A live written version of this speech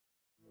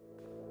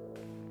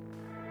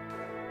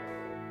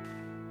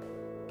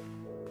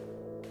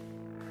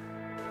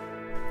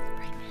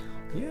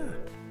Yeah.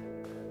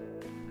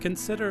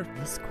 Consider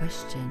this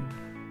question.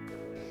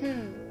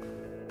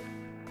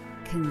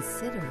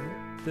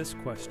 Consider this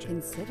question.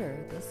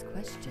 Consider this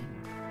question.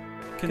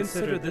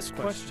 Consider this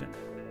question.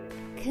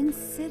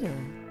 Consider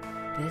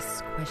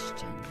this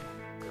question.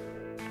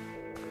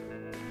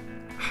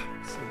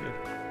 So good.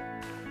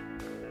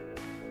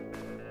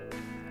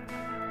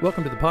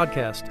 Welcome to the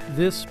podcast.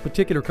 This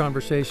particular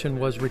conversation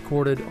was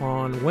recorded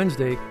on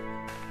Wednesday,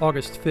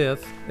 August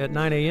 5th at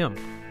 9 a.m.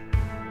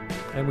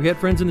 And we had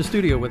friends in the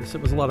studio with us.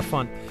 It was a lot of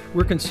fun.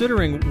 We're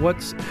considering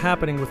what's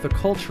happening with the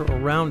culture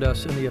around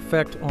us and the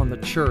effect on the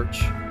church.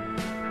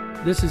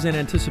 This is in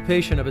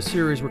anticipation of a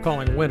series we're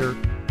calling Winter,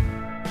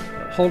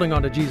 Holding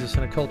On to Jesus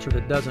in a Culture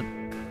That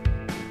Doesn't.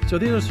 So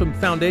these are some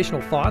foundational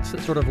thoughts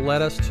that sort of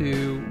led us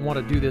to want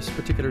to do this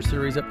particular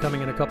series upcoming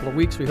in a couple of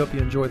weeks. We hope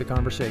you enjoy the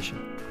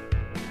conversation.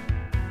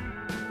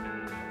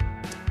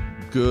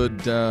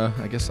 Good,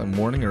 I guess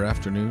morning or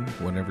afternoon,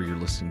 whenever you're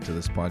listening to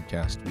this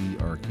podcast. We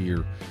are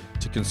here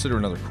to consider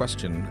another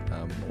question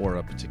or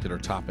a particular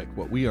topic.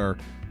 What we are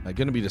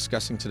going to be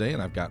discussing today,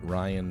 and I've got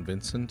Ryan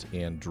Vincent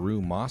and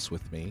Drew Moss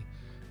with me,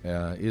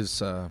 is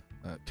kind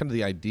of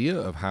the idea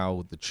of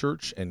how the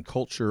church and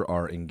culture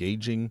are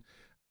engaging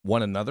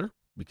one another,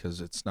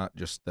 because it's not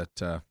just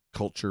that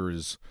culture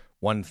is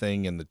one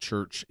thing and the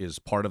church is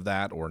part of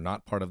that or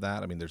not part of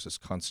that. I mean, there's this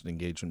constant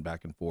engagement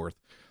back and forth.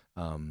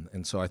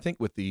 And so I think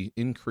with the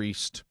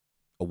increased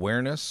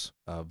awareness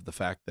of the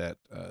fact that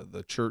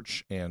the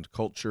church and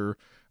culture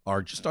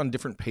are just on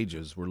different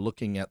pages, we're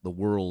looking at the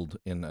world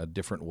in a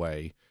different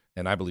way,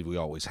 and I believe we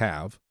always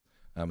have.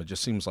 It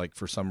just seems like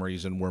for some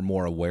reason we're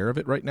more aware of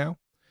it right now.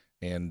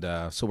 And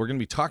so we're going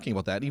to be talking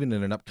about that even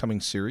in an upcoming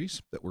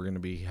series that we're going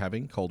to be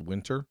having called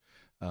Winter.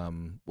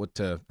 Kind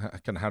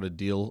of how to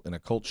deal in a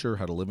culture,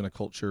 how to live in a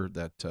culture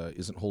that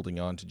isn't holding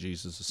on to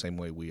Jesus the same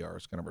way we are.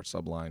 It's kind of our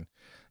subline.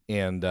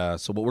 And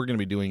so what we're going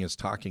to be doing is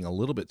talking a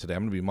little bit today.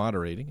 I'm going to be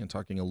moderating and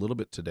talking a little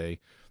bit today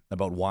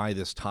about why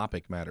this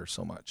topic matters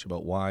so much,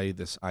 about why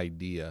this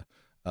idea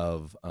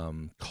of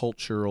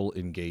cultural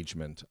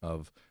engagement,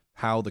 of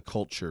how the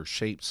culture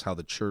shapes how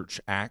the church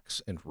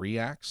acts and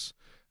reacts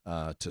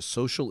to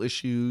social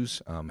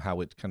issues, how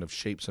it kind of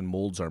shapes and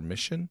molds our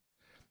mission.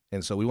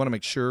 And so we want to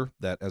make sure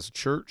that as a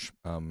church,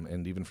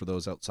 and even for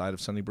those outside of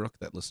Sunnybrook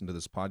that listen to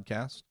this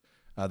podcast,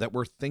 that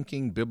we're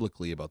thinking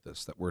biblically about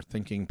this, that we're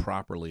thinking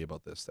properly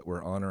about this, that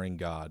we're honoring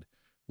God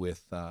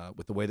with the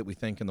way that we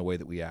think and the way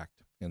that we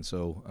act. And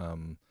so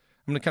I'm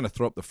going to kind of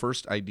throw up the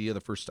first idea. The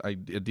first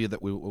idea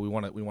that we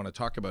want to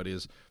talk about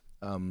is,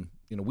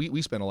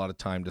 we spend a lot of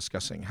time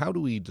discussing how do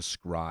we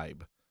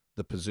describe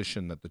the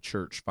position that the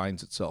church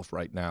finds itself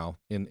right now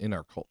in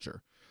our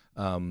culture,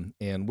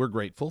 and we're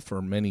grateful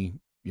for many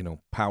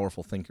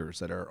powerful thinkers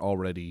that are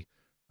already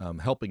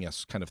helping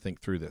us kind of think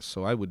through this.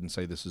 So I wouldn't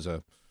say this is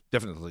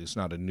definitely it's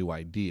not a new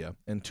idea.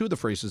 And two of the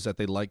phrases that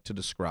they like to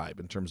describe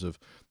in terms of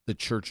the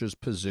church's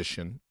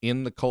position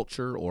in the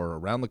culture or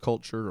around the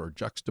culture or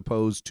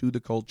juxtaposed to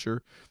the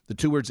culture, the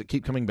two words that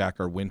keep coming back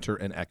are winter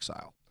and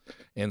exile.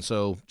 And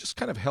so just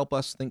kind of help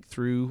us think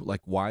through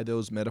like why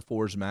those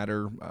metaphors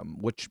matter,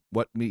 what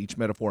each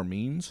metaphor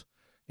means,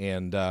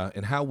 and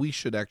how we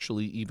should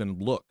actually even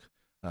look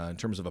in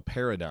terms of a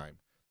paradigm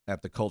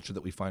at the culture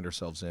that we find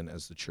ourselves in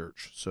as the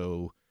church.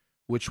 So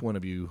which one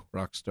of you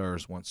rock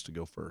stars wants to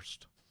go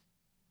first?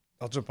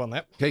 I'll jump on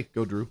that. Okay,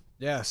 go Drew.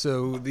 Yeah,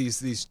 so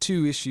these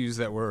two issues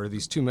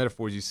these two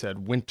metaphors you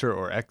said, winter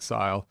or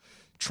exile,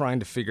 trying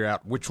to figure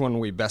out which one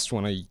we best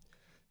want to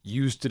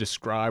use to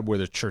describe where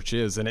the church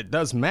is. And it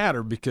does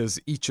matter because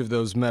each of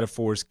those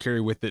metaphors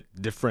carry with it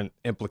different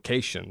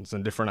implications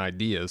and different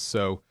ideas.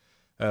 So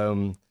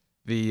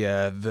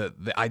the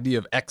idea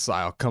of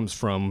exile comes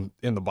from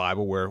in the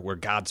Bible where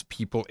God's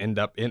people end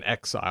up in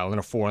exile in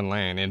a foreign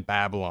land, in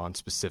Babylon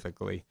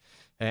specifically.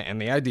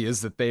 And the idea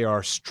is that they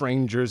are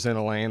strangers in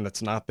a land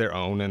that's not their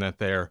own, and that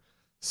they're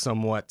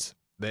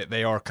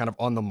they are kind of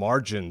on the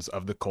margins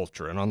of the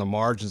culture and on the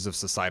margins of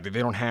society. They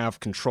don't have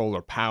control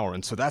or power.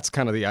 And so that's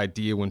kind of the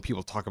idea when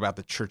people talk about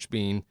the church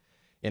being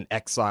in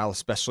exile,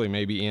 especially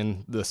maybe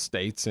in the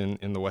States and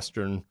in the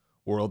Western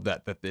world,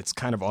 that it's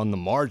kind of on the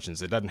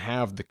margins. It doesn't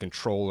have the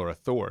control or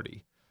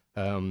authority.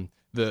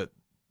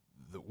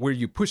 Where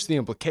you push the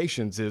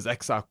implications is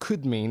exile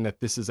could mean that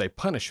this is a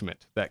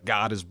punishment, that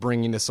God is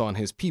bringing this on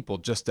his people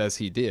just as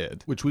he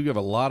did. Which we have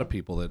a lot of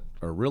people that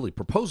are really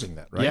proposing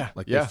that, right? Yeah,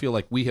 They feel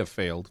like we have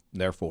failed,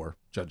 therefore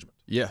judgment.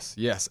 Yes.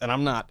 And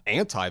I'm not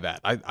anti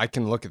that. I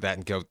can look at that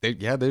and go,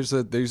 there's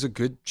a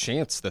good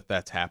chance that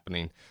that's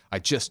happening. I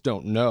just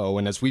don't know.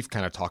 And as we've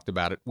kind of talked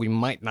about it, we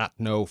might not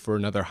know for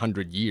another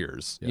 100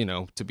 years,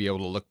 to be able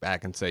to look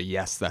back and say,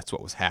 yes, that's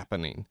what was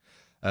happening.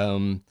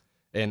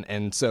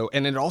 And so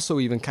it also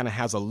even kind of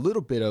has a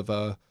little bit of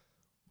a,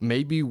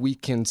 maybe we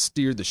can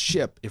steer the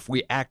ship. If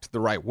we act the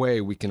right way,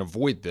 we can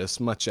avoid this,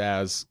 much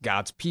as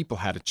God's people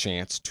had a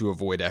chance to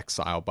avoid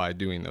exile by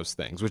doing those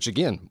things, which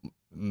again,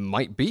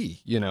 might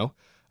be,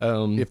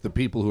 if the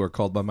people who are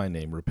called by my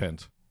name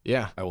repent,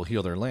 I will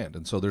heal their land.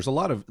 And so there's a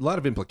lot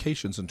of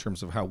implications in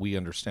terms of how we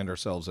understand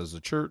ourselves as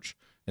a church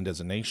and as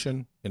a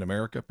nation in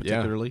America,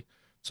 particularly.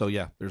 So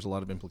yeah, there's a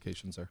lot of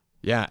implications there.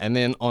 Yeah, and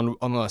then on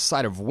the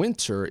side of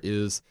winter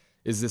is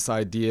this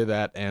idea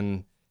that,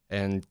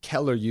 and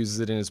Keller uses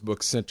it in his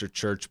book Center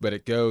Church, but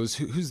it goes,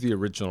 who's the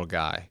original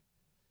guy?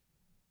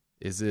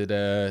 Is it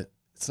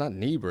it's not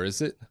Niebuhr,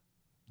 is it?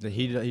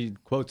 He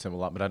quotes him a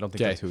lot, but I don't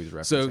think that's who he's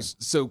referencing.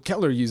 So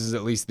Keller uses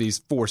at least these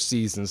 4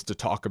 seasons to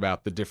talk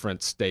about the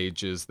different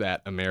stages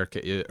that America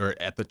is, or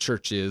at the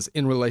church is,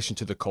 in relation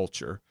to the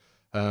culture.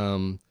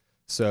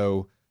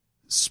 So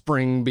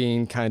spring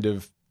being kind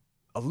of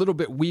a little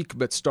bit weak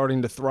but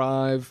starting to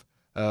thrive.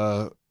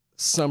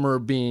 Summer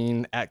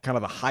being at kind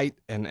of the height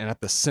and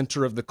at the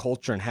center of the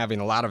culture and having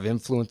a lot of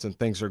influence and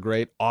things are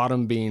great.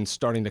 Autumn being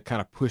starting to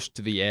kind of push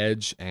to the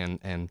edge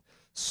and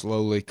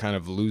slowly kind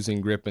of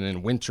losing grip, and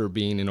then winter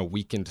being in a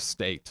weakened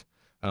state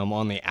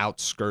on the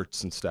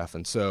outskirts and stuff.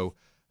 And so,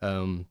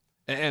 and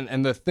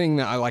the thing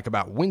that I like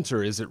about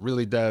winter is it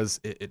really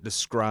does, it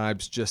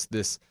describes just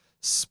this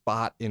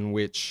spot in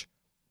which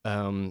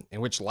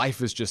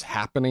life is just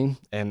happening,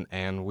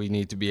 and we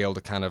need to be able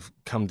to kind of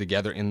come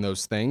together in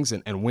those things.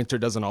 And winter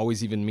doesn't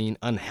always even mean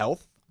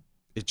unhealth.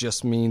 It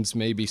just means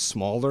maybe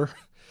smaller.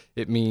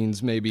 It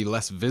means maybe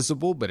less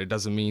visible, but it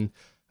doesn't mean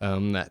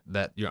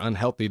that you're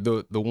unhealthy.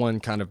 The one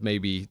kind of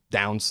maybe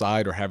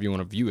downside, or however you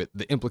want to view it,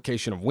 the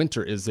implication of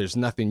winter is there's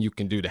nothing you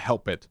can do to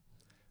help it.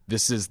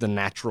 This is the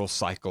natural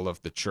cycle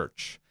of the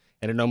church.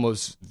 And it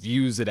almost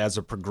views it as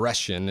a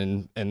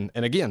progression. And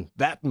again,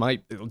 that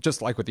might,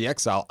 just like with the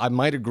exile, I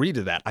might agree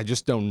to that. I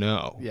just don't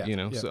know.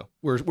 Yeah. So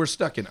We're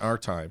stuck in our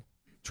time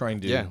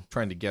trying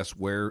to guess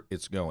where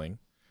it's going.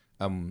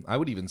 I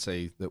would even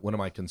say that one of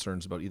my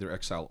concerns about either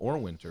exile or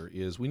winter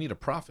is we need a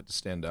prophet to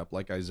stand up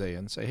like Isaiah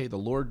and say, hey, the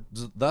Lord,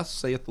 thus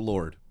saith the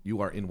Lord,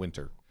 you are in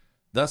winter.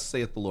 Thus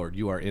saith the Lord,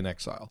 you are in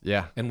exile.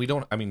 Yeah. And we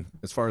don't,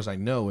 as far as I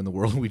know in the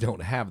world, we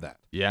don't have that.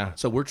 Yeah.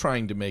 So we're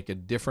trying to make a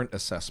different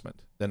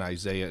assessment than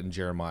Isaiah and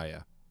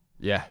Jeremiah.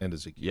 Yeah. And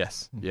Ezekiel.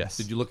 Yes.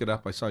 Did you look it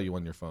up? I saw you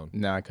on your phone.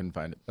 No, I couldn't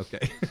find it.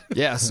 Okay.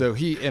 Yeah. So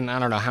and I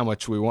don't know how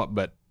much we want,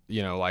 but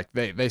like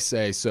they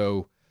say,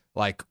 so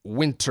like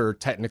winter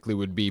technically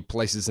would be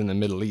places in the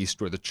Middle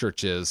East where the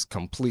church is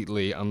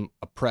completely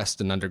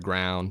oppressed and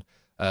underground.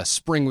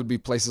 Spring would be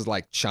places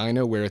like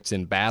China where it's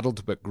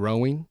embattled but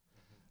growing.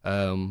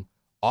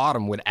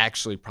 Autumn would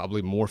actually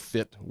probably more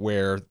fit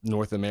where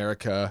North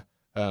America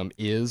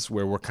is,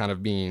 where we're kind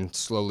of being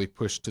slowly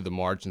pushed to the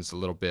margins a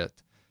little bit.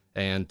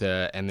 And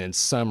then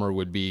summer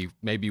would be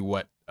maybe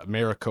what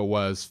America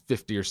was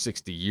 50 or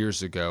 60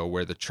 years ago,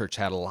 where the church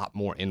had a lot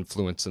more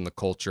influence in the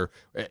culture.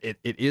 It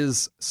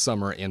is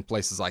summer in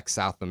places like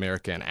South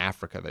America and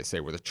Africa, they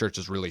say, where the church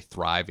is really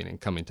thriving and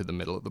coming to the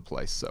middle of the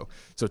place.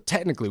 So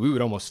technically we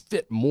would almost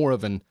fit more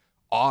of an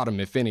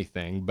autumn, if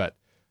anything, but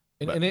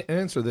And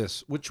answer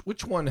this: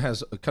 which one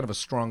has a kind of a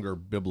stronger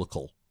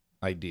biblical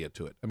idea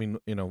to it? I mean,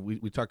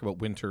 we talk about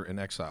winter and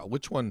exile.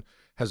 Which one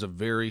has a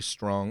very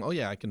strong? Oh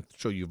yeah, I can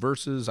show you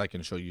verses. I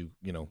can show you,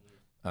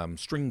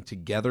 string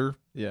together.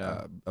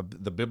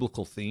 The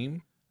biblical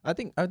theme. I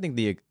think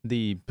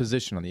the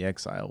position on the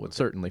exile would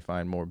certainly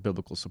find more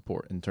biblical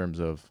support in terms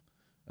of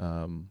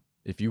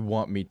if you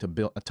want me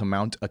to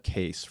mount a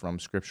case from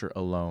Scripture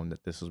alone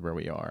that this is where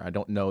we are. I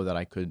don't know that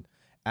I could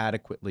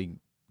adequately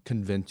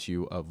convince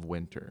you of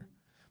winter.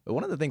 But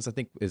one of the things I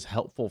think is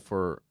helpful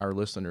for our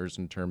listeners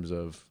in terms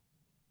of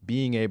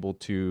being able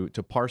to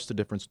parse the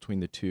difference between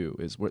the two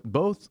is what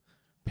both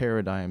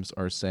paradigms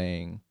are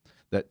saying,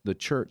 that the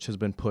church has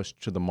been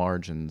pushed to the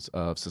margins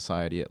of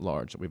society at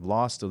large. We've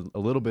lost a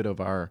little bit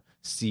of our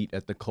seat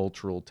at the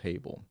cultural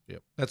table. Yeah.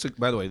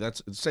 By the way,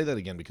 say that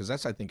again, because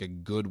that's, I think, a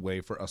good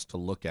way for us to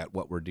look at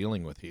what we're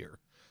dealing with here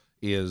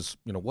is,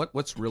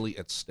 what's really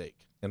at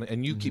stake.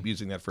 And you keep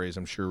using that phrase.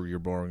 I'm sure you're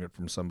borrowing it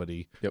from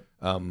somebody. Yep.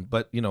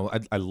 But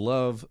I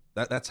love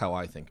that. That's how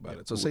I think about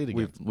it. So say it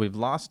again. We've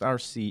lost our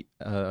seat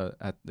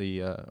at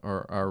the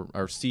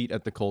our seat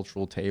at the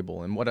cultural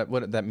table, and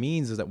what that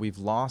means is that we've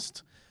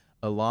lost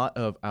a lot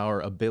of our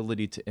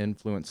ability to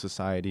influence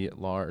society at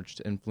large,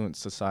 to influence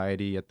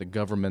society at the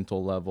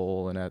governmental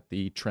level and at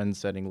the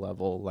trend-setting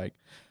level. Like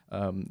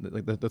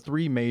the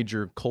three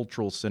major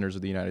cultural centers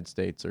of the United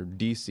States are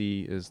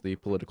D.C. is the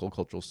political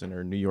cultural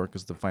center, New York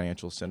is the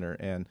financial center,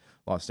 and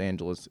Los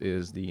Angeles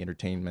is the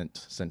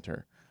entertainment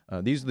center.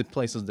 These are the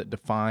places that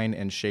define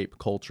and shape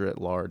culture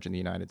at large in the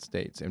United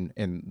States, and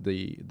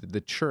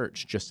the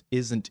church just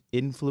isn't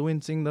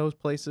influencing those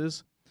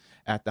places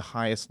at the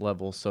highest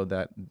level, so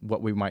that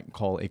what we might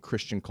call a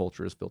Christian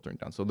culture is filtering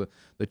down. So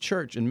the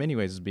church, in many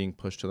ways, is being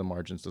pushed to the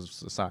margins of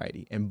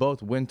society. And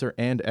both winter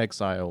and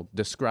exile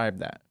describe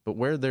that. But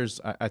where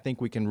I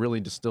think we can really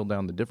distill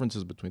down the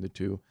differences between the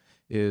two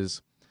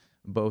is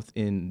both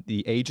in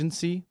the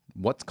agency,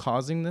 what's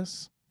causing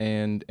this,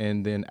 and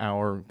then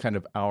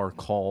our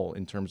call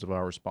in terms of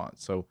our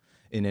response. So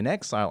in an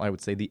exile, I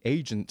would say the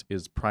agent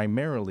is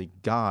primarily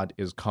God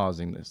is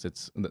causing this.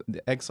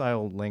 The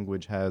exile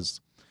language has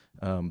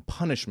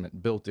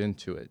punishment built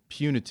into it,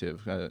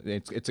 punitive.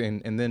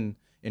 And then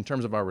in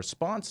terms of our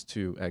response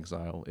to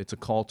exile, it's a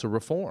call to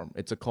reform.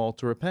 It's a call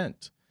to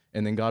repent,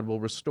 and then God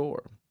will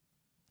restore.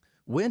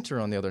 Winter,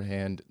 on the other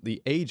hand,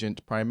 the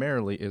agent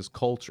primarily is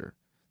culture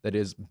that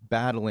is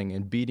battling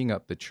and beating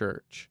up the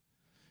church.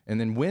 And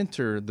then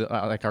winter,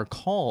 like our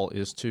call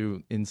is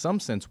to, in some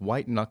sense,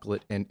 white knuckle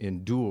it and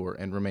endure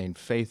and remain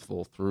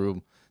faithful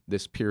through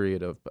this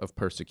period of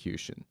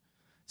persecution.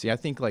 See, I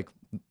think like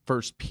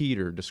First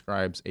Peter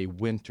describes a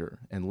winter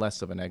and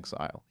less of an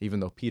exile, even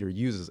though Peter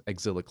uses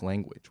exilic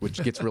language,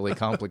 which gets really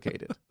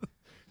complicated.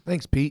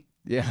 Thanks, Pete.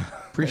 Yeah,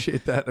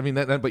 Appreciate that. I mean,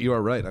 but you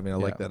are right. I mean, I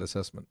like that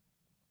assessment.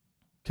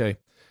 Okay.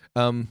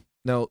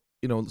 Now,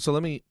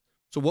 so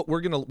what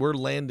we're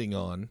landing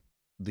on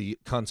the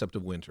concept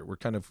of winter. We're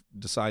kind of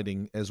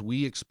deciding as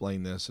we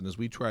explain this and as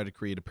we try to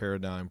create a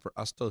paradigm for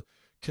us to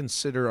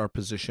consider our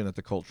position at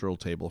the cultural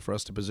table, for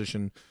us to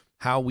position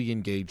how we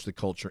engage the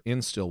culture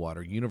in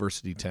Stillwater,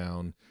 university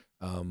town.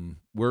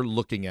 We're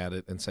looking at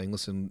it and saying,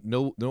 listen,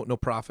 no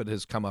prophet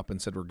has come up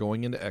and said we're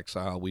going into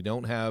exile. We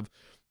don't have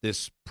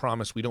this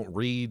promise. We don't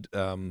read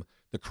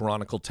the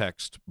canonical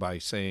text by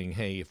saying,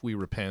 hey, if we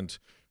repent,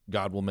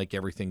 God will make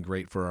everything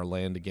great for our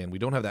land again. We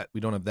don't have that. We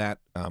don't have that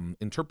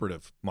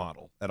interpretive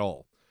model at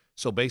all.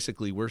 So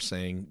basically, we're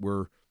saying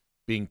we're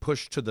being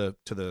pushed to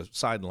the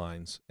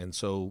sidelines, and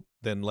so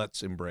then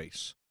let's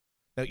embrace.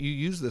 Now, you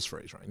use this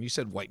phrase, Ryan. You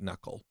said white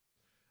knuckle,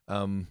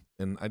 and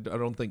I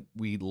don't think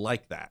we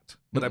like that.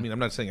 But I mean, I'm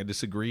not saying I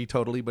disagree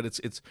totally, but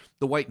it's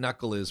the white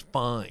knuckle is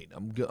fine.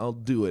 I'll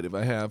do it if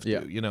I have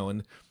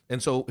to,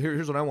 And so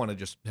here's what I want to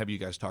just have you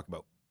guys talk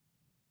about.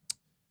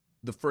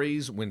 The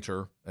phrase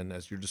winter, and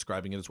as you're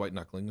describing it as white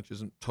knuckling, which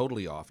isn't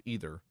totally off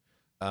either,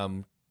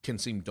 can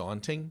seem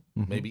daunting,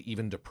 maybe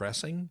even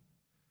depressing.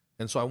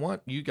 And so I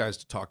want you guys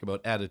to talk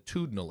about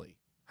attitudinally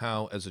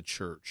how, as a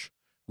church,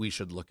 we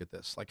should look at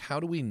this. Like,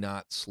 how do we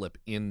not slip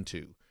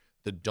into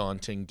the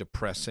daunting,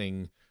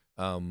 depressing,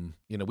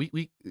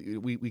 we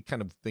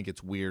kind of think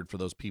it's weird for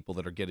those people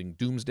that are getting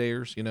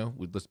doomsdayers,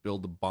 let's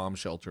build the bomb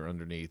shelter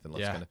underneath and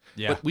let's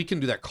but we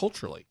can do that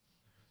culturally.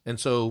 And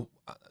so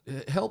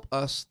help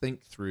us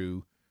think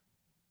through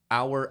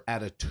our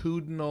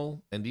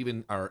attitudinal and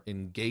even our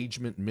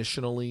engagement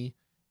missionally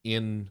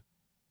in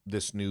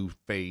this new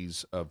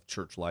phase of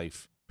church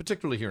life,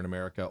 particularly here in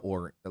America,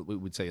 or we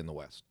would say in the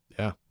West.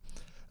 Yeah.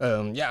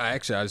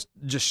 I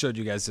just showed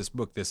you guys this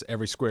book, this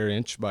Every Square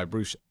Inch by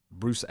Bruce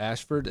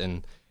Ashford,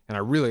 and I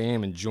really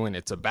am enjoying it.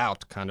 It's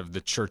about kind of the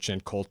church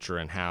and culture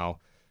and how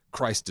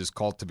Christ is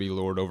called to be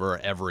Lord over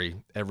every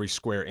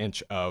square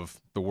inch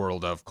of the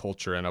world of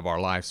culture and of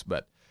our lives.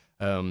 But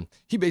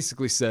he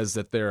basically says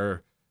that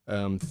there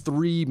are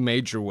three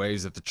major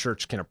ways that the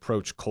church can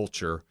approach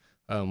culture.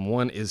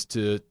 One is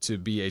to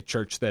be a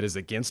church that is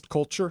against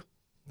culture,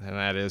 and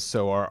that is,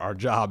 so our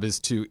job is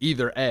to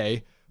either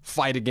A,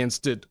 fight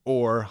against it,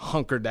 or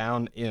hunker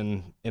down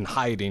in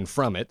hiding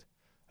from it.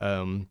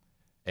 And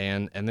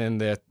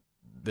then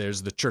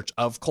there's the church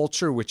of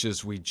culture, which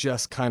is we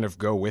just kind of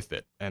go with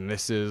it. And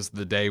this is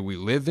the day we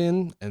live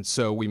in, and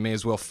so we may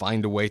as well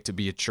find a way to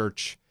be a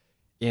church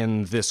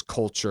in this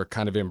culture,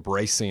 kind of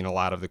embracing a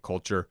lot of the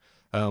culture.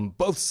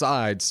 Both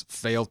sides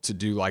fail to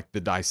do like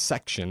the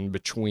dissection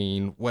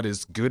between what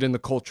is good in the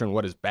culture and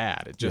what is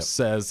bad. It just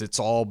says it's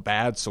all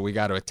bad, so we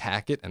got to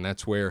attack it. And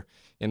that's where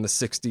in the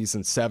 60s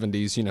and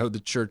 70s, the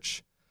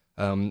church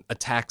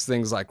attacks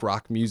things like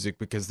rock music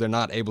because they're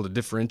not able to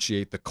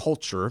differentiate the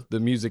culture, the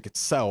music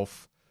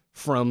itself,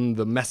 from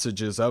the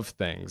messages of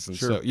things. And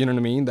so, you know what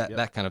I mean?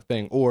 That kind of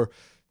thing. Or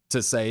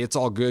to say it's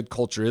all good,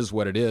 culture is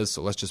what it is,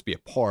 so let's just be a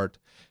part.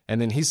 And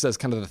then he says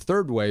kind of the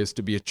third way is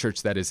to be a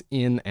church that is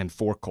in and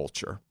for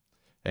culture.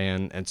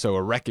 And so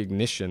a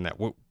recognition that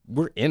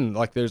we're in,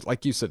 like there's,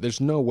 like you said, there's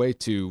no way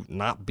to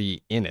not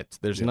be in it.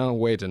 There's no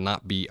way to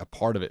not be a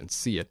part of it and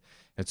see it.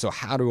 And so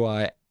how do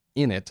I,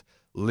 in it,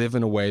 live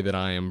in a way that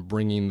I am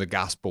bringing the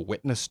gospel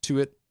witness to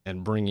it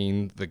and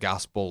bringing the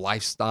gospel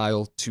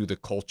lifestyle to the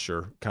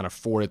culture kind of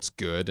for its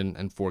good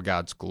and for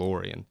God's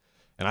glory.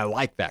 And I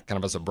like that kind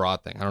of as a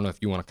broad thing. I don't know if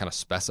you want to kind of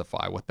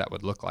specify what that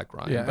would look like,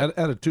 Ryan. Yeah,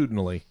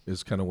 attitudinally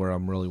is kind of where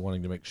I'm really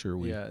wanting to make sure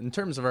we... Yeah, in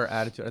terms of our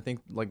attitude, I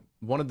think like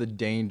one of the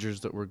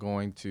dangers that we're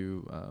going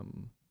to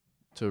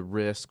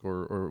risk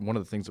or one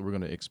of the things that we're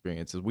going to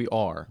experience is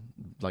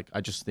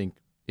I just think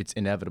it's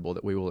inevitable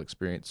that we will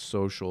experience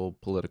social,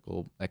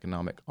 political,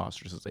 economic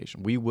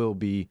ostracization. We will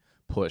be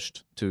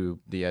pushed to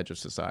the edge of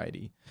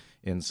society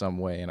in some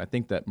way. And I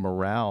think that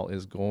morale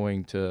is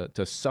going to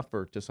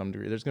suffer to some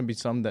degree. There's going to be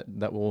some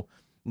that will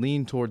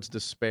lean towards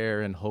despair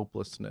and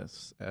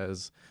hopelessness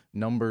as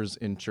numbers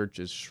in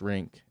churches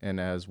shrink and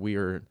as we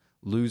are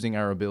losing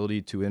our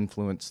ability to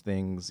influence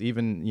things.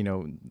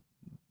 Even,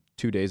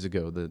 2 days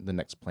ago, the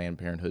next Planned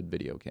Parenthood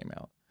video came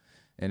out.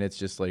 And it's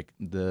just like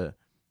the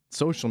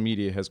social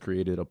media has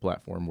created a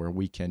platform where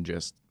we can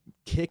just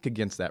kick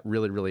against that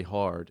really, really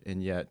hard.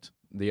 And yet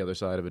the other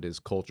side of it is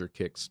culture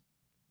kicks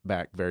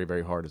back very,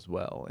 very hard as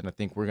well. And I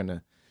think we're going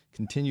to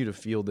continue to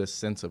feel this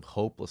sense of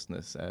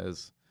hopelessness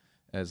as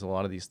a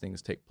lot of these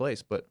things take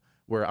place. But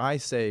where I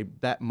say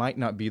that might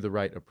not be the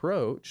right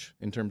approach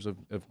in terms of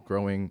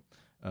growing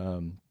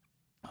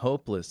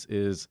hopeless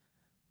is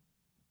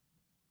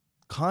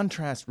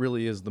contrast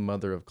really is the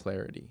mother of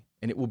clarity.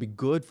 and it will be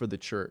good for the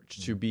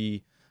church to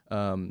be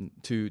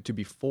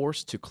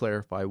forced to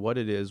clarify what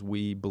it is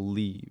we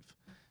believe,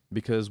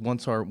 because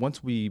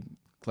once we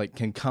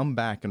can come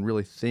back and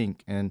really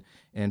think and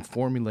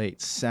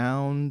formulate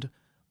sound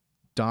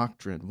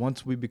doctrine,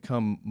 once we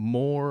become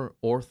more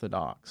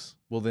orthodox,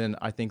 well, then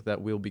I think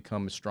that we'll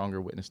become a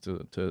stronger witness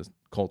to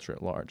culture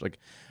at large.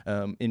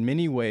 In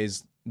many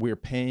ways, we're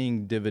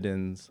being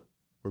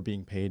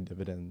paid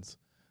dividends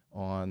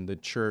on the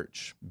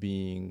church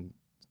being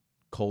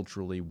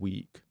culturally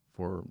weak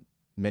for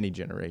many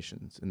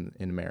generations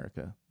in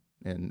America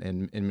and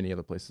in many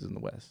other places in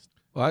the West.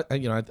 Well,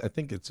 I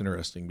think it's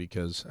interesting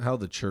because how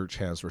the church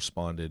has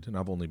responded, and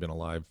I've only been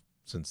alive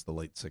since the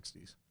late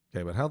 60s,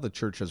 okay, but how the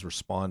church has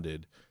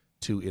responded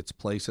to its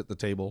place at the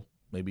table,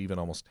 maybe even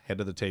almost head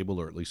of the table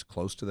or at least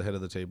close to the head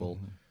of the table,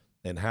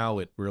 and how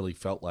it really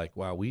felt like,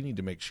 wow, we need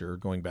to make sure,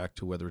 going back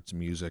to whether it's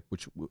music,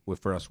 which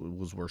for us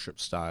was worship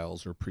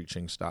styles or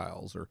preaching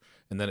styles,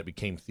 and then it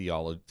became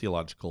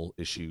theological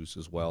issues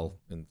as well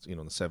in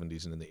the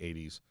 70s and in the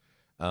 80s.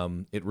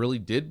 It really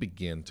did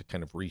begin to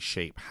kind of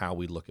reshape how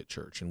we look at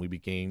church, and we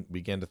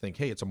began to think,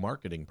 hey, it's a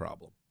marketing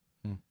problem.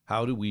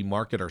 How do we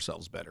market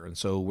ourselves better? And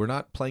so we're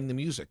not playing the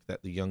music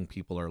that the young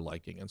people are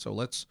liking, and so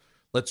let's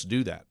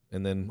do that.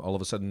 And then all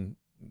of a sudden,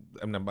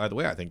 and by the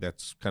way, I think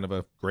that's kind of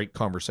a great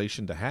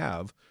conversation to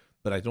have,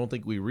 but I don't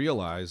think we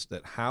realized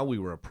that how we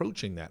were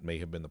approaching that may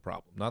have been the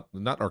problem.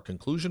 Not our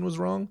conclusion was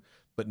wrong,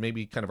 but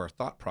maybe kind of our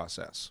thought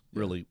process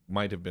really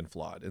might have been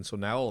flawed. And so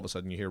now all of a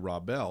sudden you hear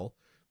Rob Bell,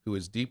 who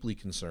is deeply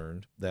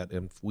concerned that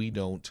if we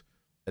don't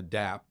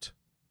adapt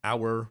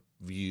our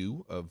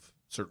view of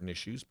certain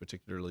issues,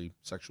 particularly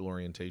sexual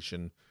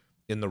orientation,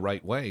 in the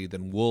right way,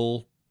 then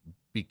we'll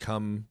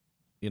become,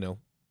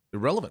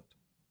 irrelevant.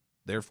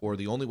 Therefore,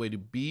 the only way to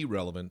be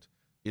relevant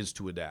is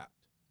to adapt.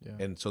 Yeah.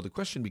 And so the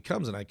question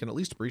becomes, and I can at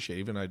least appreciate,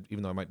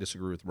 even though I might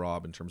disagree with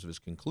Rob in terms of his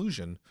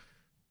conclusion,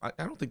 I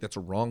don't think that's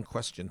a wrong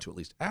question to at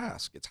least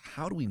ask. It's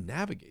how do we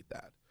navigate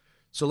that?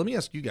 So let me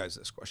ask you guys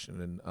this question,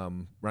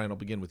 and Ryan, I'll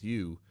begin with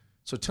you.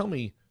 So tell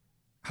me,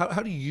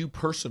 how do you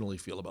personally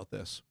feel about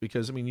this?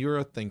 Because you're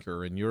a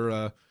thinker, and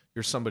you're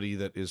somebody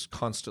that is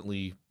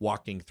constantly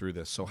walking through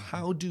this. So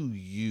how do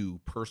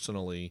you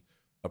personally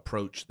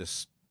approach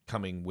this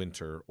coming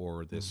winter,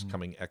 or this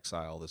coming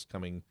exile, this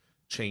coming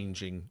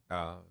changing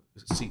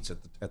seats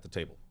at the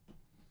table?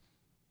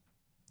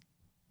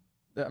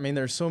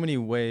 There's so many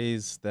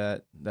ways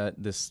that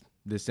this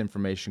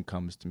information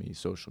comes to me: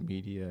 social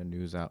media,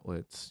 news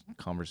outlets,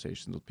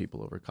 conversations with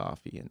people over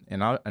coffee,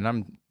 and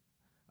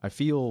I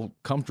feel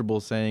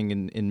comfortable saying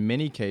in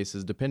many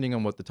cases, depending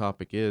on what the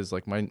topic is,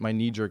 like my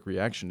knee-jerk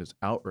reaction is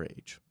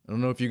outrage. I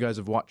don't know if you guys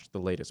have watched the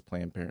latest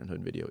Planned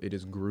Parenthood video. It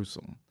is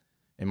gruesome.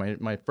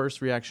 And my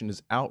first reaction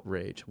is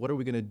outrage. What are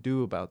we going to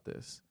do about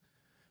this?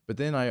 But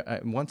then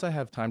once I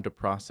have time to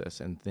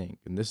process and think,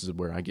 and this is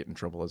where I get in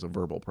trouble as a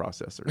verbal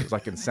processor, because I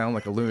can sound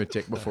like a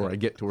lunatic before I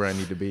get to where I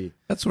need to be.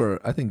 That's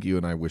where I think you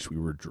and I wish we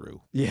were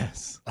Drew.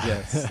 Yes.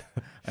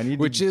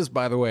 Which is,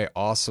 by the way,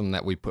 awesome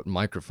that we put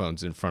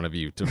microphones in front of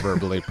you to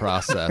verbally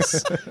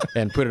process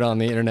and put it on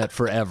the internet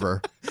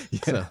forever.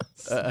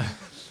 Yes.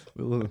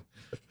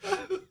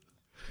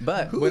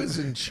 But who is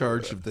in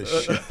charge of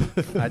this ship?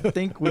 I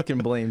think we can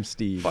blame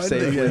Steve.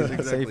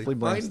 Safely blame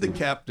Find Steve. The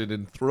captain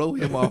and throw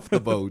him off the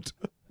boat.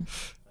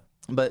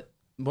 But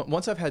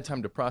once I've had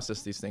time to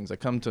process these things, I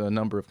come to a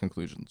number of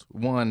conclusions.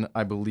 One,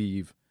 I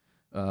believe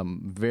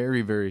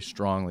very, very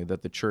strongly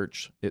that the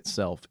church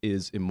itself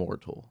is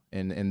immortal,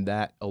 and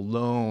that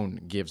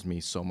alone gives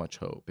me so much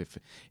hope.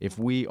 If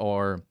we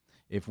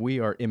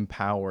are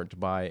empowered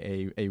by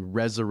a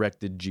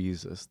resurrected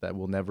Jesus that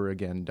will never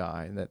again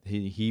die, that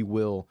he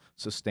will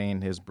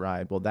sustain his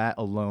bride, well, that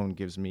alone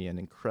gives me an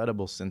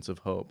incredible sense of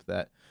hope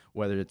that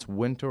whether it's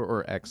winter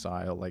or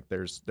exile, like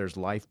there's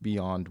life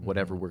beyond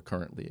whatever we're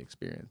currently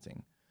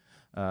experiencing.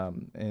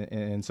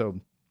 And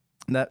so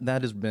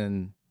that has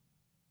been,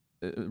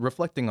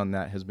 reflecting on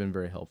that has been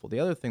very helpful. The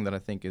other thing that I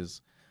think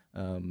is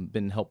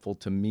been helpful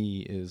to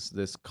me is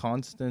this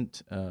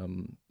constant,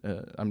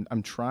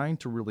 I'm trying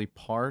to really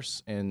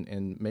parse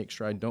and make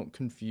sure I don't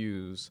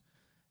confuse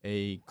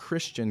a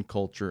Christian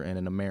culture and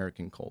an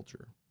American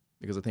culture,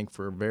 because I think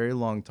for a very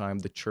long time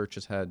the church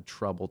has had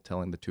trouble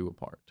telling the two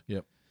apart.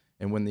 Yep.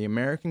 And when the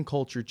American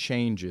culture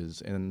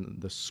changes and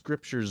the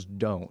scriptures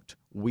don't,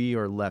 we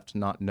are left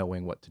not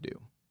knowing what to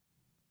do.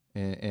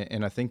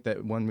 And I think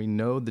that when we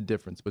know the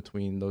difference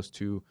between those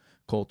two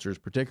cultures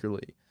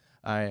particularly,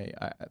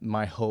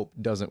 my hope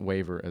doesn't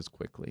waver as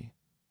quickly,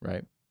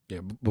 right? Yeah.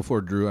 Before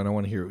Drew, and I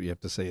want to hear what you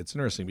have to say. It's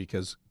interesting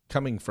because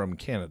coming from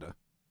Canada,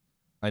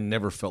 I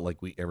never felt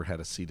like we ever had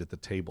a seat at the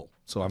table.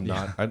 So I'm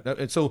not.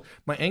 And so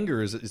my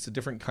anger is it's a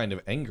different kind of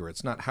anger.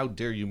 It's not how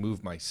dare you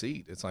move my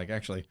seat. It's like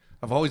actually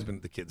I've always been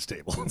at the kids'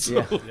 table.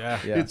 So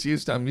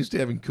it's I'm used to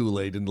having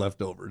Kool-Aid and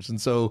leftovers,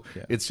 and so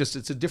it's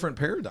a different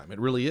paradigm. It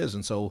really is,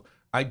 and so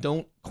I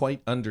don't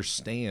quite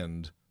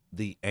understand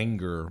the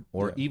anger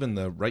or even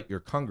the write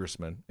your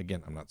congressman.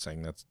 Again, I'm not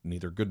saying that's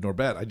neither good nor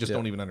bad. I just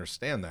don't even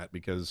understand that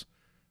because,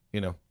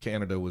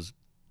 Canada was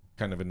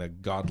kind of in a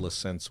godless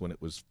sense when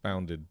it was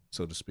founded,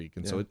 so to speak.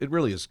 And so it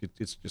really is,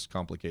 it's just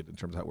complicated in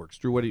terms of how it works.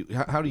 Drew,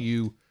 how are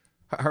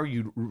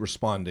you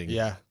responding?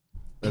 Yeah.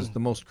 As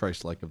the most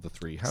Christ-like of the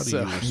three, how do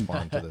you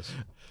respond to this?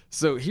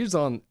 So here's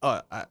on,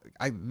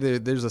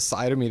 there's a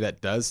side of me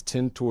that does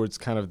tend towards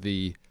kind of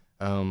the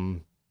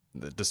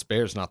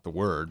despair is not the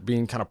word,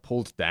 being kind of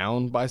pulled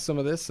down by some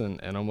of this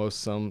and almost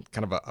some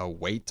kind of a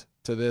weight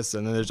to this.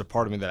 And then there's a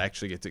part of me that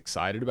actually gets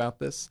excited about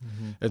this.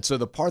 And so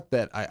the part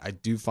that I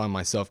do find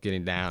myself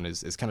getting down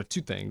is kind of two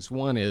things.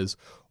 One is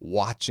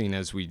watching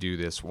as we do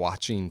this,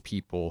 watching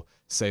people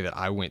say that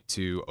I went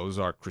to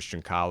Ozark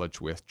Christian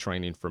College with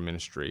training for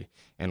ministry,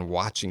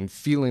 and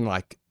feeling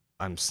like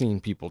I'm seeing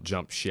people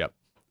jump ship,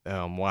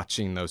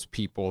 watching those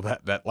people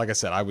that, like I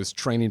said, I was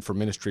training for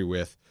ministry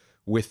with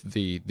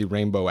the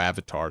rainbow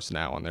avatars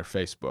now on their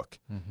Facebook.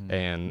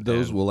 And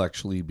those will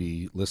actually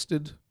be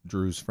listed.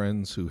 Drew's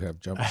friends who have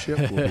jumped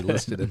ship will be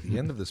listed at the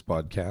end of this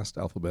podcast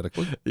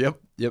alphabetically.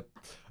 Yep.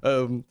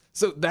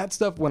 So that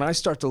stuff, when I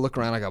start to look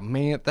around, I go,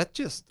 man, that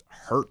just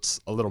hurts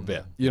a little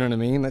bit. You know what I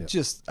mean?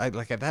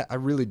 I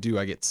really do.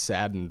 I get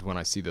saddened when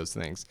I see those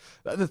things.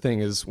 The other thing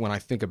is when I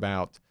think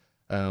about,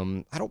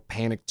 I don't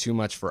panic too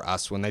much for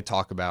us when they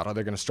talk about,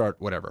 they're going to start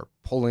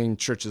pulling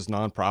churches'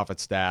 nonprofit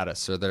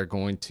status, or they're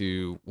going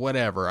to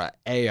whatever.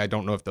 I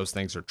don't know if those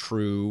things are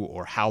true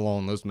or how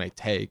long those may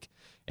take.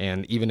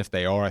 And even if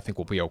they are, I think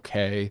we'll be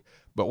okay.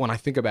 But when I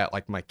think about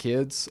like my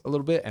kids a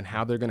little bit and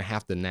how they're going to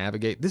have to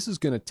navigate, this is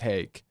going to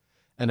take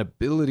an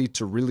ability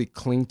to really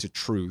cling to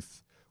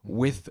truth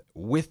with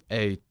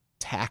a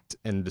tact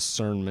and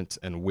discernment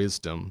and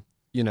wisdom,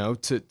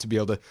 to be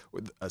able to,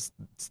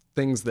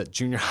 things that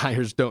junior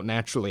hires don't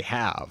naturally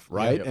have,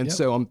 right?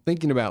 So I'm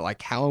thinking about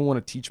like how I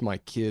want to teach my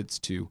kids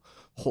to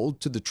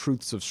hold to the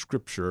truths of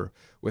Scripture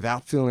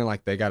without feeling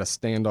like they got to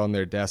stand on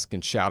their desk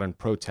and shout and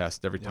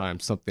protest every time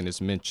something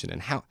is mentioned.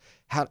 And how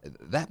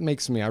that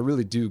makes me, I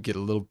really do get a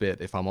little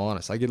bit, if I'm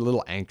honest, I get a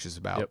little anxious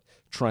about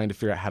trying to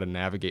figure out how to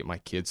navigate my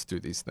kids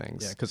through these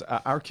things. Yeah, because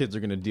our kids are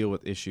going to deal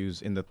with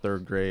issues in the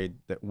third grade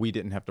that we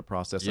didn't have to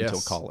process until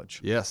college.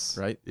 Yes.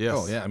 Right? Yes.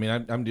 Oh, yeah. I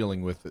mean, I'm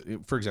dealing with,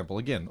 for example,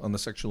 again, on the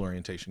sexual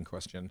orientation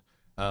question,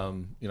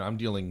 I'm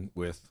dealing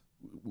with,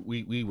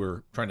 we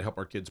were trying to help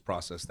our kids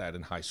process that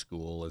in high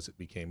school as it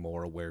became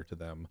more aware to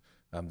them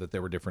that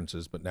there were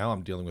differences. But now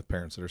I'm dealing with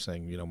parents that are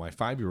saying, my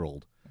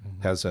 5-year-old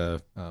has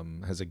a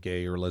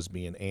gay or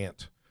lesbian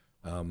aunt,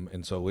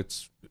 and so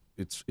it's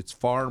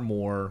far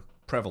more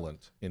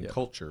prevalent in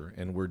culture,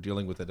 and we're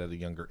dealing with it at a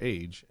younger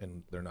age,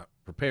 and they're not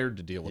prepared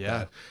to deal with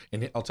that.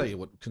 And I'll tell you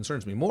what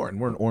concerns me more, and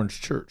we're an Orange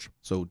church,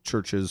 so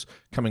churches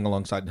coming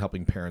alongside and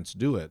helping parents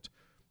do it.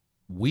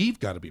 We've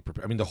got to be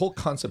prepared. I mean, the whole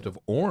concept of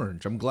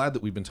Orange, I'm glad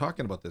that we've been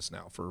talking about this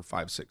now for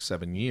 5, 6,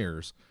 7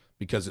 years,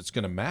 because it's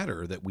going to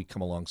matter that we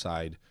come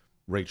alongside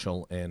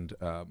Rachel and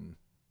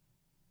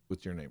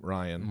what's your name,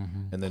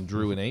 Ryan, and then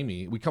Drew and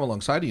Amy. We come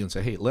alongside you and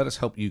say, hey, let us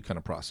help you kind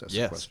of process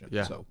the question.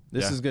 Yeah. So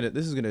this is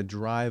gonna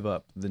drive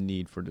up the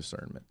need for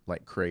discernment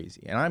like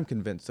crazy. And I'm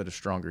convinced that a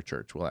stronger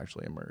church will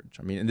actually emerge.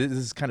 I mean, and this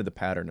is kind of the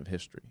pattern of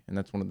history. And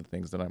that's one of the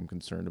things that I'm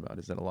concerned about,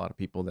 is that a lot of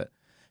people that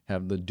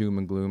have the doom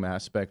and gloom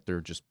aspect, they're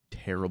just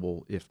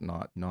terrible, if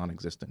not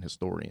non-existent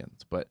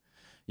historians. But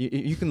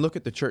you can look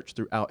at the church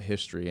throughout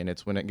history, and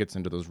it's when it gets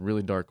into those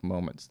really dark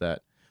moments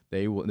that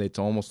it's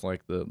almost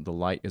like the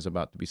light is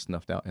about to be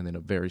snuffed out, and then a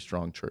very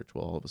strong church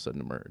will all of a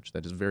sudden emerge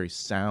that is very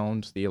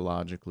sound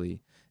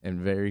theologically and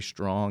very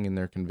strong in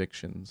their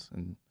convictions.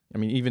 And I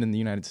mean, even in the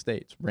United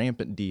States,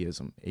 rampant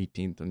deism,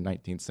 18th and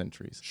 19th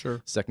centuries.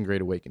 Sure. Second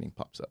Great Awakening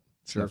pops up,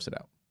 snuffs it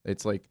out.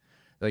 It's like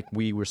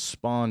we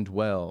respond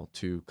well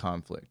to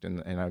conflict.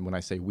 And when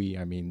I say we,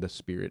 I mean the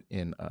Spirit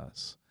in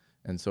us.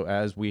 And so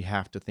as we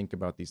have to think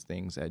about these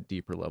things at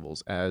deeper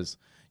levels, as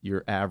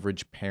your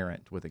average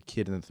parent with a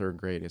kid in the third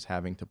grade is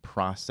having to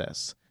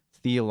process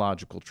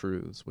theological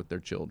truths with their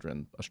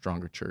children, a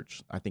stronger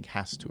church, I think,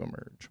 has to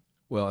emerge.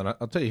 Well, and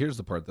I'll tell you, here's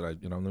the part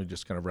that let me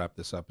just kind of wrap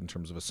this up in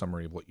terms of a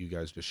summary of what you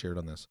guys just shared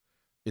on this.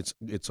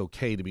 It's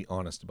okay to be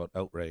honest about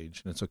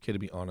outrage, and it's okay to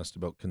be honest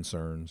about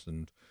concerns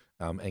and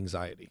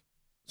anxiety.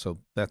 So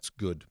that's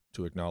good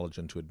to acknowledge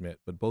and to admit.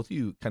 But both of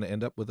you kind of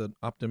end up with an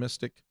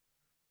optimistic,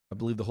 I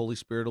believe the Holy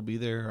Spirit will be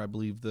there. I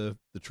believe the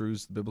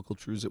truths, the biblical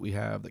truths that we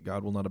have, that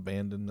God will not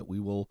abandon, that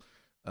we will,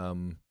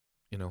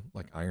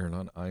 like iron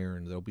on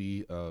iron. There'll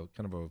be kind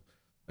of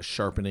a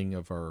sharpening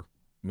of our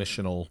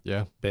missional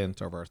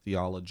bent, of our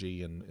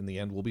theology, and in the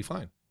end we'll be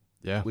fine.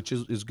 Yeah. Which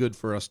is good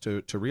for us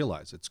to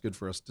realize. It's good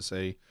for us to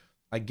say,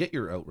 I get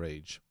your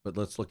outrage, but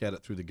let's look at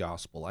it through the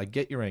gospel. I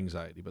get your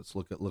anxiety, but let's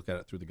look at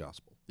it through the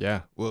gospel.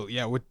 Yeah. Well,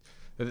 yeah.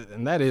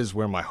 And that is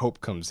where my hope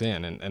comes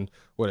in. And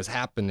what has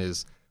happened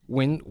is,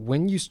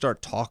 when you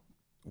start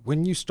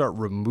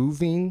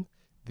removing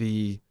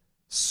the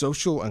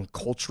social and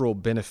cultural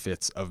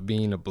benefits of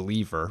being a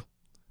believer,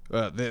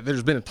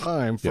 there's been a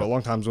time for a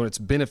long time when it's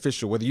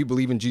beneficial, whether you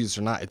believe in Jesus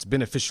or not, it's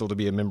beneficial to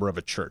be a member of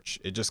a church.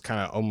 It just kind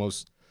of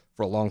almost,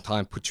 for a long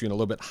time, puts you in a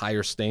little bit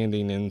higher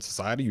standing in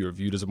society. You're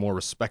viewed as a more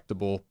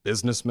respectable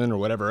businessman or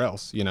whatever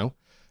else,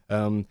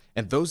 And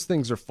those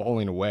things are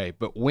falling away.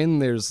 But when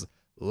there's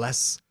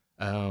less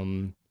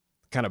kind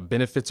of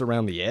benefits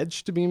around the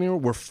edge to being here,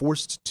 we're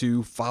forced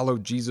to follow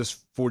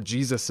Jesus for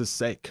Jesus'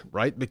 sake,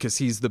 right? Because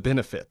he's the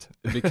benefit,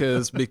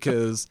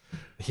 because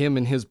him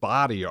and his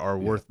body are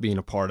worth being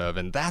a part of.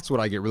 And that's what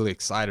I get really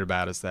excited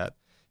about, is that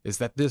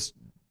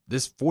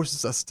this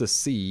forces us to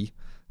see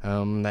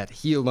that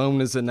he alone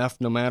is enough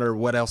no matter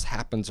what else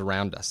happens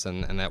around us,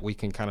 and that we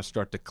can kind of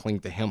start to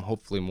cling to him,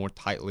 hopefully more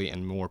tightly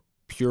and more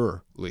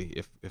purely,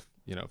 if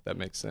that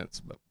makes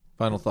sense. But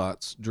Final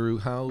thoughts, Drew.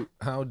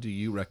 How do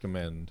you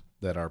recommend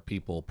that our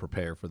people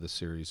prepare for this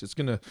series? It's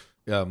gonna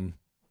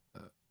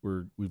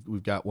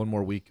we've got one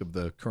more week of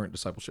the current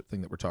discipleship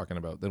thing that we're talking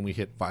about. Then we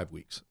hit 5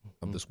 weeks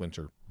of this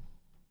winter.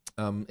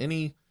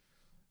 Any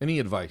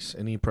advice,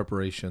 any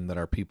preparation that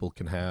our people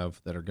can have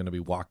that are going to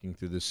be walking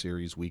through this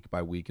series week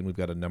by week? And we've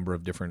got a number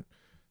of different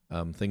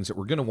things that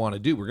we're going to want to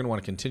do. We're going to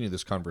want to continue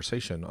this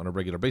conversation on a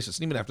regular basis.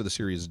 And even after the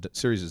series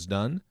is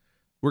done,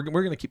 we're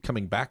going to keep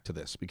coming back to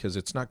this, because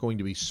it's not going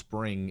to be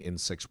spring in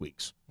 6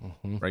 weeks,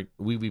 right?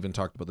 We've even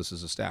talked about this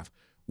as a staff.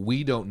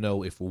 We don't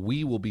know if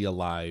we will be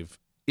alive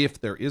if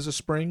there is a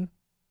spring.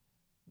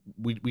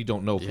 We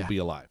don't know if we'll be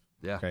alive.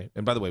 Yeah. Okay.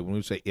 And by the way, when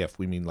we say if,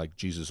 we mean like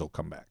Jesus will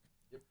come back.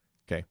 Yep.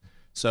 Okay.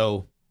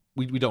 So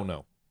we don't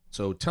know.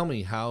 So tell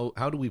me, how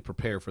do we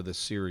prepare for this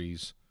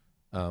series?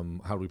 How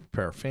do we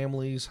prepare our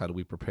families? How do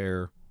we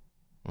prepare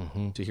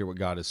to hear what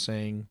God is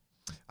saying?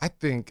 I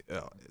think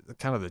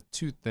kind of the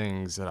two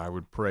things that I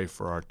would pray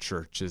for our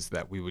church is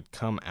that we would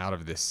come out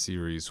of this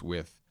series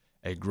with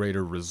a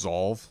greater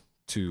resolve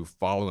to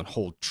follow and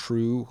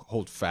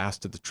hold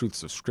fast to the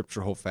truths of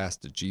Scripture, hold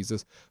fast to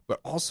Jesus.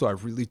 But also, I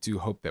really do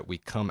hope that we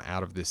come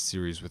out of this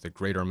series with a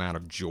greater amount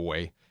of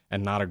joy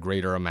and not a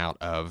greater amount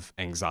of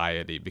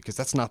anxiety, because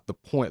that's not the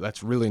point.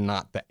 That's really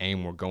not the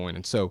aim we're going.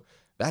 And so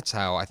that's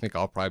how I think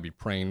I'll probably be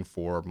praying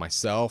for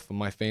myself and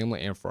my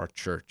family and for our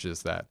church,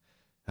 is that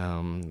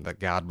that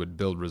God would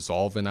build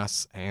resolve in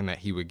us, and that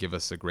he would give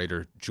us a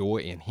greater joy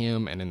in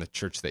him and in the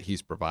church that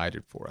he's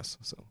provided for us.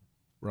 So,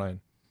 Ryan.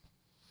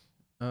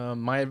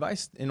 My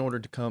advice in order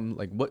to come,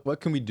 like, what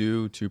can we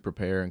do to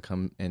prepare and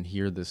come and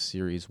hear this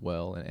series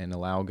well and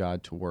allow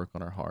God to work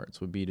on our hearts,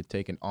 would be to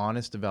take an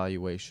honest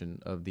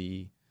evaluation of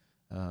the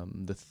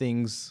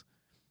things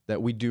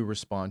that we do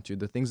respond to,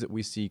 the things that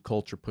we see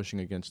culture pushing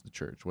against the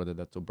church, whether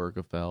that's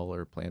Obergefell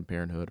or Planned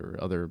Parenthood or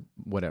other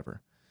whatever.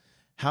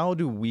 How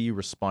do we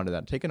respond to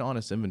that? Take an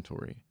honest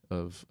inventory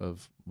of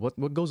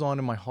what goes on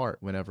in my heart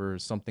whenever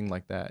something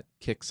like that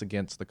kicks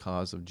against the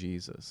cause of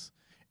Jesus,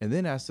 and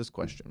then ask this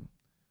question: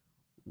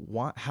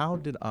 How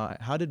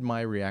did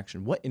my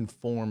reaction? What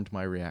informed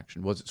my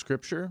reaction? Was it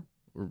Scripture,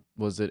 or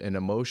was it an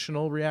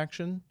emotional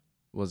reaction?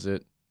 Was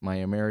it my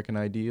American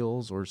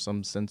ideals or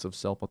some sense of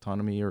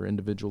self-autonomy or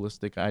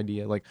individualistic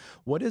idea? Like,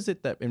 what is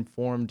it that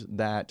informed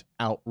that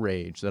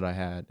outrage that I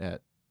had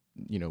at,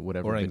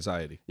 whatever, Or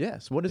anxiety?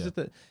 Yes. What is it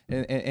that,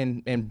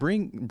 and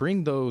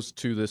bring those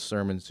to this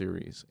sermon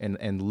series,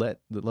 and let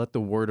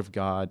the Word of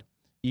God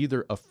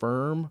either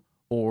affirm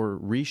or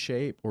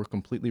reshape or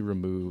completely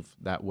remove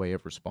that way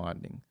of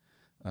responding.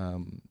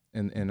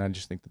 And I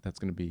just think that that's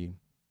going to be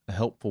a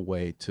helpful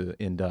way to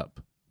end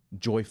up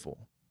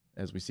joyful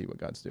as we see what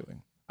God's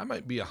doing. I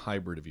might be a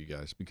hybrid of you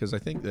guys, because I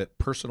think that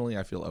personally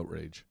I feel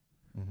outrage,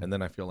 and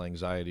then I feel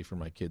anxiety for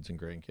my kids and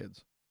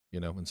grandkids,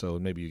 and so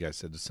maybe you guys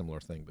said a similar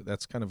thing, but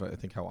that's kind of, I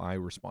think, how I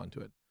respond to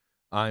it.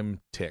 I'm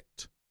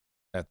ticked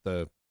at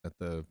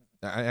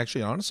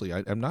honestly,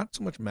 I'm not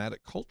so much mad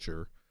at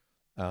culture.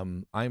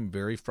 I'm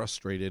very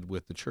frustrated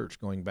with the church,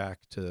 going back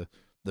to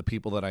the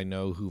people that I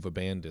know who've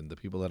abandoned, the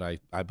people that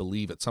I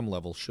believe at some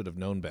level should have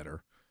known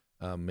better.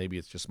 Maybe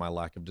it's just my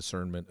lack of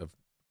discernment of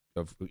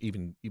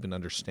even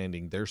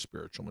understanding their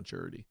spiritual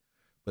maturity,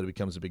 but it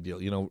becomes a big deal.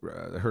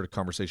 I heard a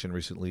conversation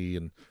recently,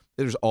 and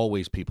there's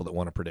always people that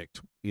want to predict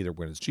either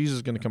when is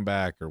Jesus going to come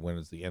back or when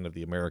is the end of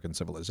the American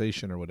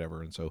civilization or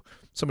whatever. And so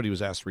somebody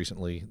was asked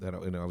recently that,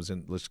 I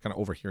was kind of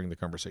overhearing the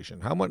conversation,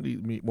 how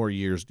many more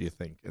years do you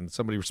think? And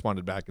somebody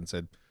responded back and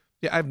said,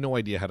 yeah, I have no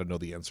idea how to know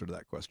the answer to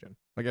that question.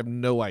 Like, I have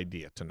no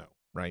idea to know,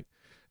 right?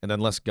 And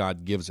unless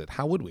God gives it,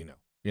 how would we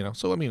know?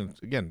 So, I mean,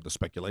 again, the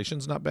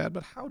speculation's not bad,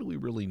 but how do we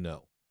really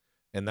know?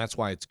 And that's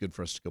why it's good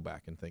for us to go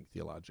back and think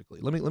theologically.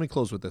 Let me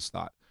close with this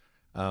thought.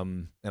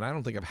 And I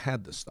don't think I've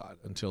had this thought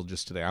until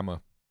just today. I'm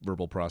a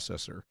verbal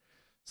processor.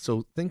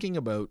 So thinking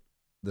about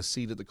the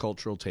seat at the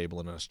cultural table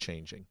and us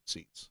changing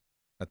seats,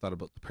 I thought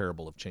about the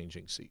parable of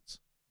changing seats.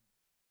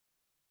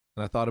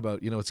 And I thought about,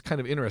 it's kind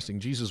of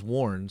interesting. Jesus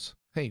warns,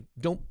 hey,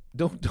 don't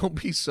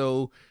be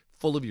so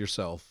full of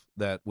yourself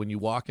that when you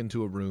walk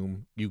into a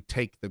room, you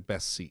take the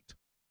best seat.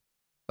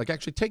 Like,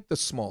 actually take the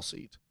small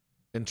seat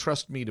and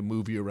trust me to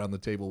move you around the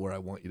table where I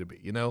want you to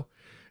be,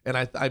 And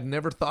I've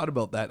never thought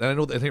about that. And I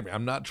know that,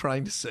 I'm not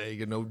trying to say,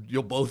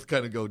 you'll both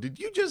kind of go, did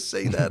you just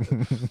say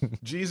that?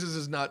 Jesus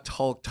is not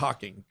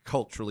talking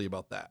culturally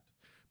about that.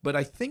 But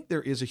I think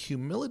there is a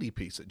humility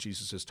piece that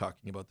Jesus is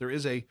talking about. There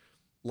is a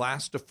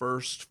last to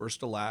first,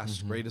 first to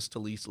last, greatest to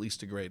least,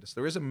 least to greatest.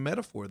 There is a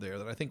metaphor there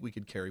that I think we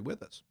could carry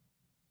with us.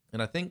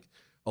 And I think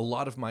a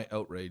lot of my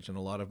outrage and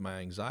a lot of my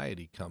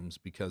anxiety comes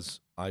because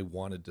I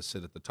wanted to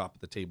sit at the top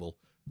of the table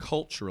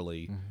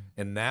culturally.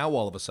 And now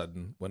all of a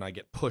sudden, when I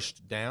get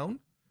pushed down,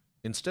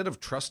 instead of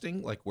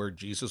trusting like where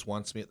Jesus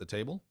wants me at the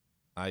table,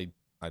 I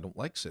don't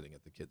like sitting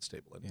at the kids'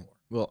 table anymore.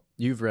 Well,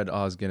 you've read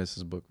Oz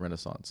Guinness's book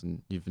Renaissance,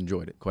 and you've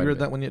enjoyed it quite You a read bit.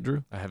 that one yet,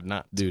 Drew? I have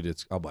not. Dude,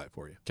 I'll buy it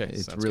for you. Okay,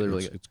 It's sounds really, good.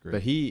 really good. It's great.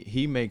 But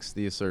he makes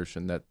the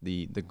assertion that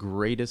the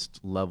greatest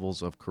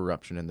levels of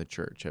corruption in the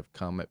church have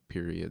come at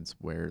periods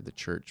where the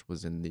church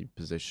was in the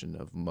position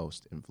of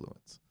most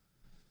influence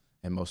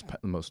and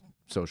most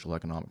social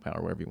economic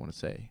power, whatever you want to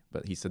say.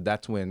 But he said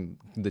that's when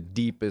the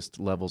deepest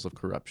levels of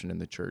corruption in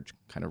the church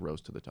kind of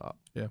rose to the top.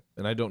 Yeah,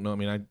 and I don't know. I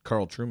mean,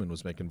 Carl Truman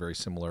was making very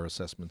similar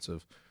assessments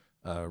of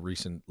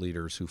recent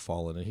leaders who've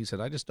fallen, and he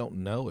said, I just don't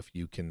know if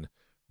you can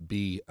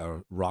be a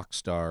rock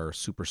star,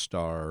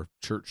 superstar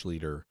church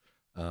leader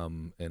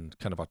and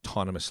kind of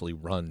autonomously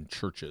run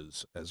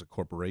churches as a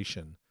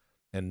corporation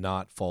and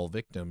not fall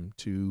victim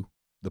to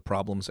the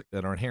problems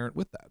that are inherent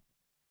with that.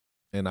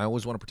 And I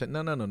always want to pretend,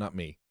 no, not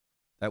me.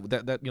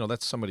 That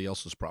that's somebody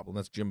else's problem.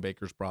 That's Jim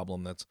Baker's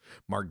problem. That's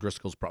Mark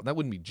Driscoll's problem. That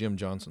wouldn't be Jim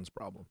Johnson's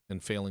problem,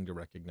 and failing to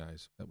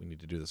recognize that we need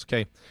to do this.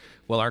 Okay,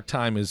 well, our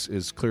time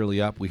is clearly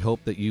up. We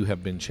hope that you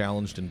have been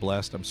challenged and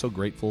blessed. I'm so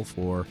grateful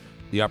for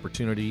the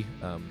opportunity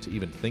to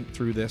even think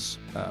through this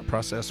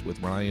process with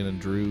Ryan and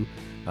Drew.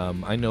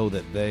 I know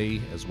that they,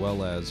 as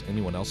well as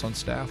anyone else on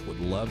staff, would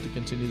love to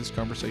continue this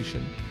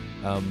conversation.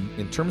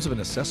 In terms of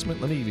an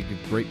assessment, let me give you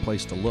a great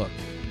place to look.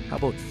 How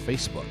about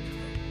Facebook?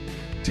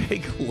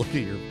 Take a look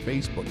at your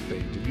Facebook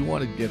page. If you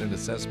want to get an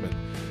assessment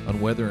on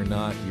whether or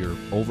not you're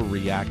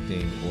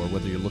overreacting or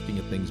whether you're looking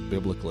at things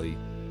biblically,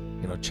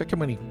 check how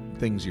many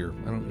things I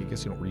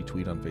guess you don't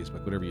retweet on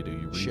Facebook. Whatever you do,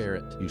 you Share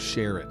it. You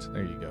share it.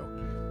 There you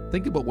go.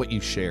 Think about what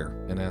you share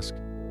and ask,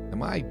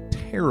 am I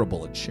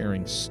terrible at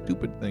sharing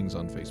stupid things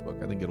on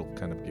Facebook? I think it'll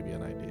kind of give you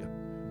an idea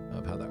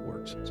of how that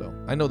works. So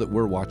I know that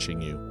we're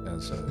watching you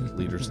as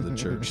leaders of the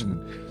church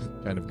and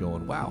kind of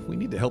going, wow, we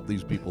need to help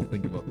these people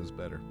think about this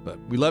better. But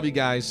we love you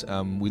guys.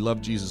 We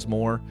love Jesus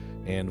more,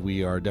 and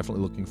we are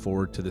definitely looking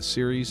forward to this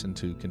series and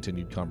to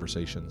continued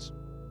conversations.